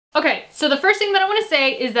Okay, so the first thing that I want to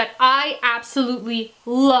say is that I absolutely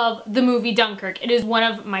love the movie Dunkirk. It is one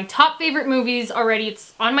of my top favorite movies already.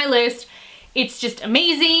 It's on my list. It's just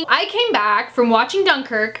amazing. I came back from watching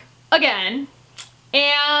Dunkirk again,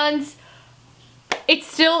 and it's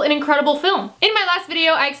still an incredible film. In my last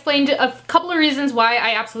video, I explained a couple of reasons why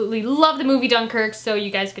I absolutely love the movie Dunkirk, so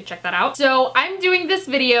you guys could check that out. So I'm doing this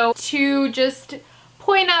video to just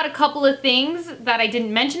point out a couple of things that I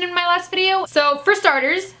didn't mention in my last video. So for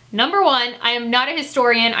starters, number one, I am not a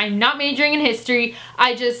historian. I'm not majoring in history.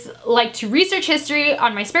 I just like to research history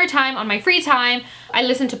on my spare time, on my free time. I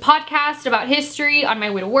listen to podcasts about history on my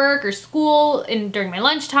way to work or school, during my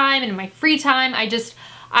lunchtime and in my free time.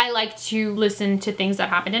 I like to listen to things that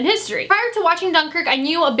happened in history. Prior to watching Dunkirk, I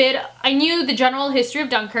knew the general history of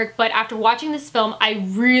Dunkirk, but after watching this film, I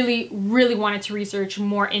really wanted to research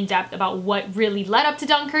more in depth about what really led up to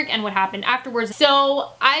Dunkirk and what happened afterwards.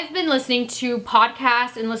 So I've been listening to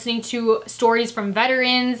podcasts and listening to stories from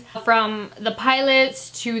veterans, from the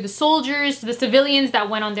pilots to the soldiers, to the civilians that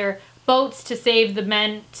went on their boats to save the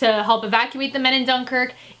men, to help evacuate the men in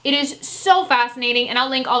Dunkirk. It is so fascinating, and I'll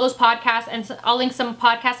link all those podcasts, and I'll link some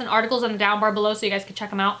podcasts and articles on the down bar below so you guys can check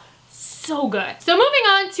them out. So good. So moving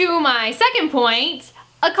on to my second point,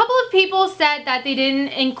 a couple of people said that they didn't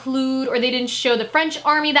include or they didn't show the French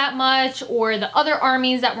army that much or the other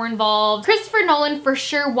armies that were involved. Christopher Nolan for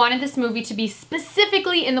sure wanted this movie to be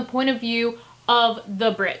specifically in the point of view of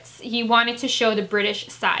the Brits. He wanted to show the British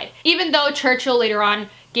side, even though Churchill later on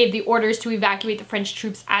gave the orders to evacuate the French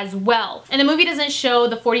troops as well. And the movie doesn't show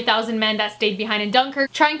the 40,000 men that stayed behind in Dunkirk,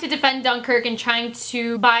 trying to defend Dunkirk and trying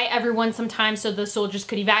to buy everyone some time so the soldiers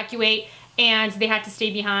could evacuate, and they had to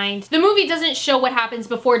stay behind. The movie doesn't show what happens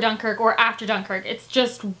before Dunkirk or after Dunkirk. It's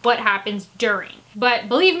just what happens during. But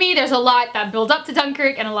believe me, there's a lot that builds up to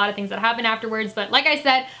Dunkirk and a lot of things that happen afterwards. But like I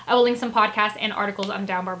said, I will link some podcasts and articles on the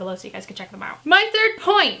down bar below so you guys can check them out. My third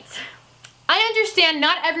point. I understand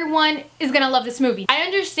not everyone is gonna love this movie. I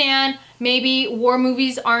understand maybe war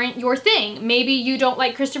movies aren't your thing. Maybe you don't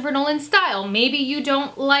like Christopher Nolan's style. Maybe you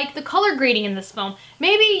don't like the color grading in this film.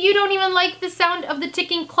 Maybe you don't even like the sound of the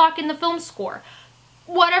ticking clock in the film score.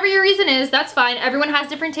 Whatever your reason is, that's fine. Everyone has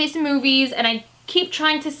different tastes in movies, and I keep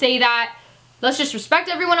trying to say that. Let's just respect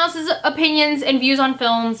everyone else's opinions and views on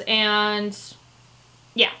films, and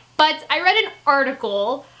yeah. But I read an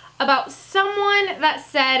article about someone that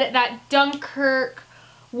said that Dunkirk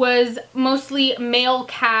was mostly male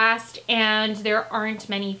cast and there aren't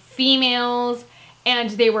many females,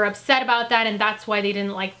 and they were upset about that, and that's why they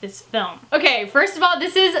didn't like this film. Okay, first of all,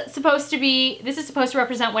 this is supposed to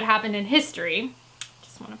represent what happened in history.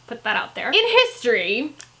 Just want to put that out there. In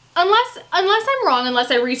history, unless I'm wrong,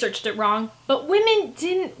 unless I researched it wrong, but women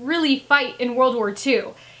didn't really fight in World War II.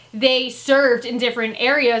 They served in different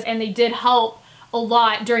areas and they did help a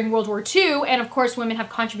lot during World War II, and of course women have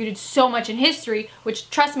contributed so much in history, which,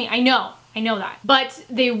 trust me, I know that. But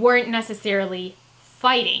they weren't necessarily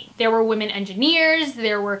fighting. There were women engineers,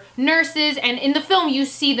 there were nurses, and in the film you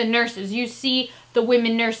see the nurses. You see the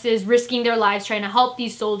women nurses risking their lives trying to help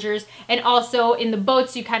these soldiers, and also in the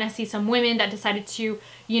boats you kind of see some women that decided to,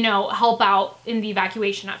 you know, help out in the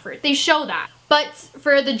evacuation effort. They show that. But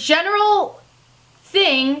for the general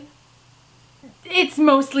thing, it's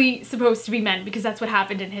mostly supposed to be men because that's what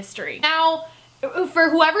happened in history. Now, for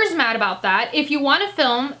whoever's mad about that, if you want a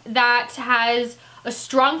film that has a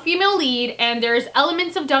strong female lead and there's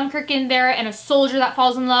elements of Dunkirk in there and a soldier that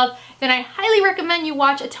falls in love, then I highly recommend you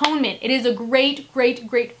watch Atonement. It is a great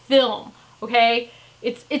film, okay?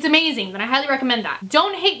 It's amazing, and I highly recommend that.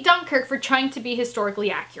 Don't hate Dunkirk for trying to be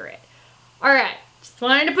historically accurate. Alright, just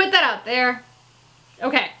wanted to put that out there.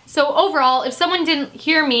 Okay, so overall, if someone didn't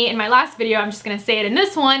hear me in my last video, I'm just gonna say it in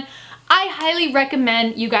this one, I highly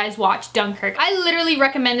recommend you guys watch Dunkirk. I literally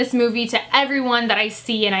recommend this movie to everyone that I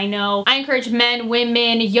see and I know. I encourage men,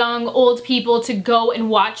 women, young, old people to go and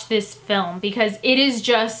watch this film because it is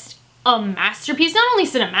just a masterpiece, not only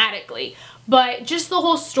cinematically, but just the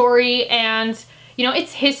whole story and, you know,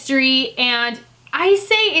 its history, and I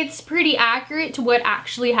say it's pretty accurate to what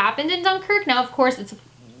actually happened in Dunkirk. Now, of course, it's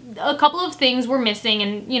a couple of things were missing,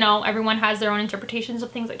 and you know, everyone has their own interpretations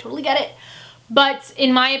of things. I totally get it. But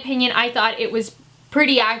in my opinion, I thought it was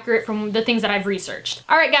pretty accurate from the things that I've researched.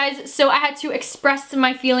 Alright guys, so I had to express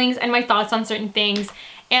my feelings and my thoughts on certain things,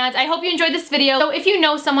 and I hope you enjoyed this video. So if you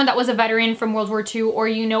know someone that was a veteran from World War II, or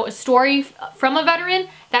you know a story from a veteran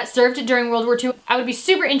that served during World War II, I would be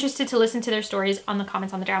super interested to listen to their stories on the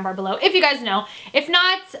comments on the down bar below, if you guys know. If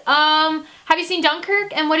not, have you seen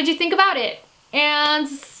Dunkirk, and what did you think about it? And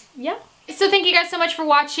yeah. So thank you guys so much for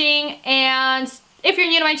watching, and If you're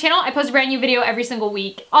new to my channel, I post a brand new video every single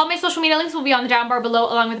week. All my social media links will be on the down bar below,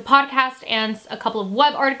 along with the podcast and a couple of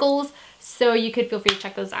web articles, so you could feel free to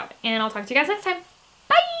check those out. And I'll talk to you guys next time.